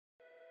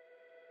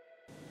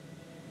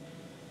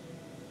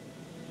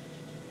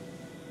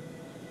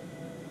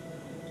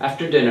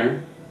After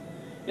dinner,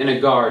 in a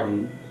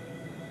garden,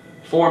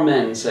 4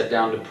 men sat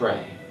down to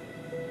pray.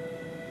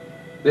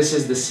 This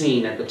is the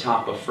scene at the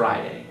top of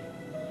Friday.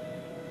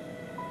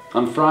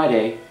 On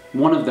Friday,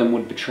 one of them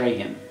would betray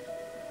him,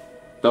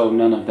 though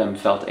none of them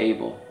felt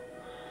able.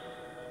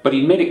 But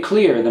he'd made it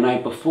clear the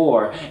night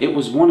before it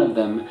was one of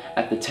them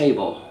at the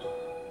table.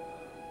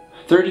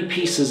 30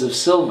 pieces of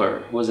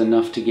silver was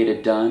enough to get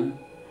it done,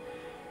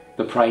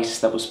 the price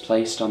that was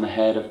placed on the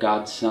head of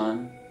God's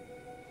Son.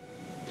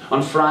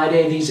 On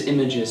Friday, these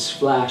images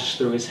flash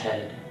through his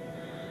head.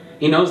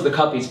 He knows the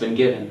cup he's been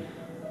given.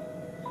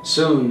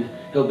 Soon,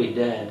 he'll be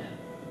dead.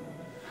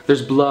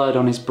 There's blood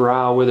on his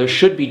brow where there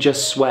should be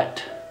just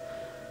sweat.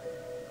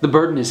 The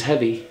burden is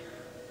heavy.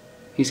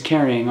 He's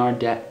carrying our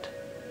debt.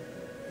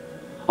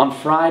 On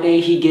Friday,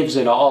 he gives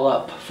it all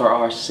up for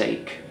our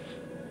sake.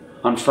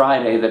 On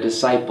Friday, the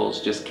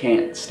disciples just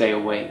can't stay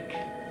awake.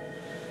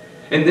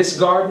 In this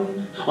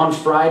garden, on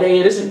Friday,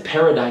 it isn't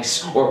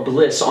paradise or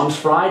bliss. On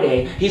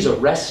Friday, he's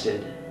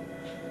arrested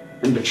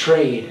and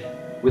betrayed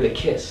with a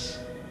kiss.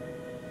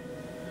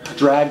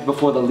 Dragged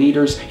before the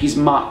leaders, he's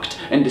mocked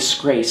and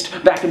disgraced,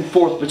 back and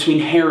forth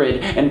between Herod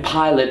and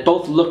Pilate,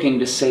 both looking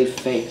to save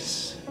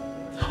face.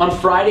 On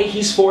Friday,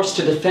 he's forced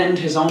to defend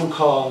his own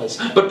cause,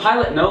 but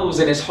Pilate knows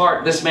in his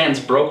heart this man's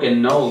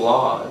broken no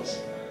laws.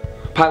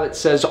 Pilate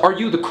says, "Are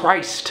you the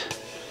Christ?"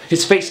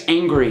 His face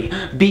angry,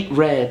 beet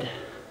red.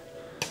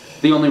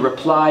 The only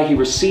reply he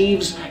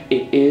receives,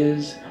 "It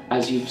is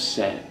as you've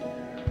said."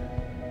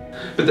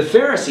 But the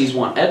Pharisees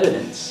want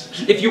evidence.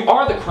 If you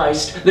are the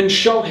Christ, then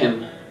show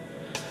him.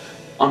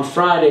 On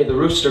Friday, the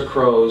rooster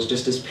crows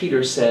just as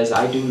Peter says,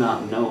 "I do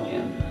not know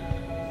him."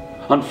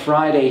 On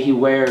Friday, he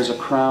wears a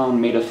crown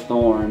made of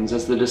thorns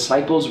as the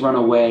disciples run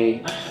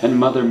away and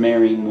Mother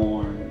Mary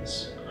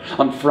mourns.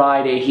 On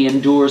Friday, he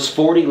endures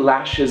 40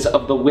 lashes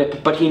of the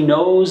whip, but he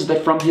knows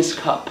that from his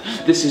cup,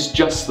 this is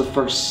just the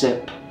first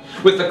sip.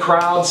 With the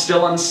crowd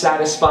still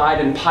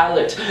unsatisfied and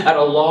Pilate at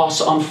a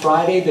loss, on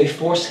Friday they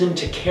force him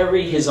to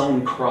carry his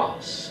own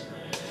cross.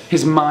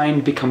 His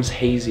mind becomes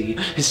hazy,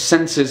 his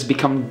senses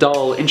become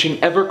dull, inching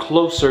ever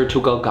closer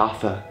to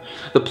Golgotha,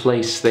 the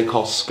place they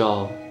call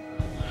Skull.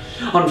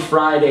 On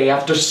Friday,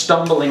 after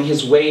stumbling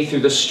his way through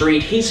the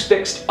street, he's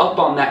fixed up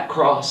on that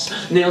cross,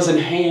 nails in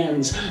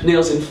hands,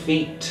 nails in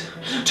feet.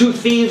 2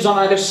 thieves on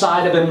either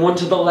side of him, one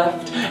to the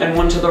left and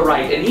one to the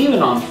right, and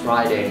even on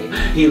Friday,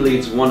 he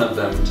leads one of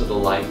them to the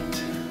light.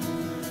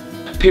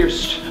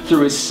 Pierced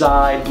through his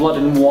side, blood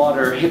and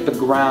water hit the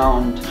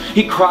ground.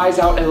 He cries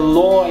out,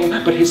 "Eloi,"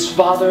 but his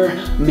Father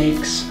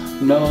makes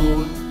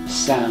no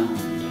sound.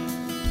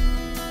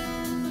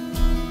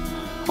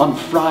 On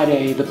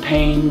Friday, the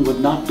pain would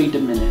not be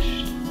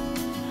diminished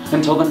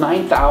until the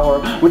 9th hour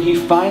when he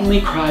finally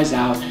cries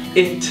out,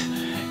 "It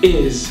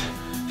is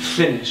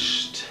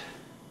finished."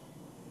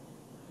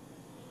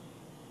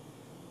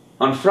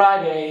 On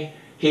Friday,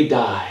 he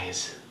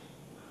dies,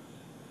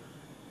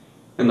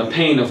 and the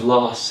pain of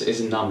loss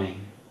is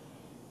numbing.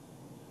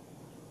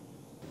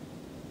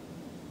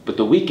 But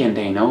the weekend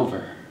ain't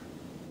over.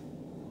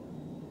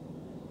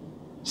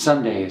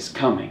 Sunday is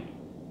coming.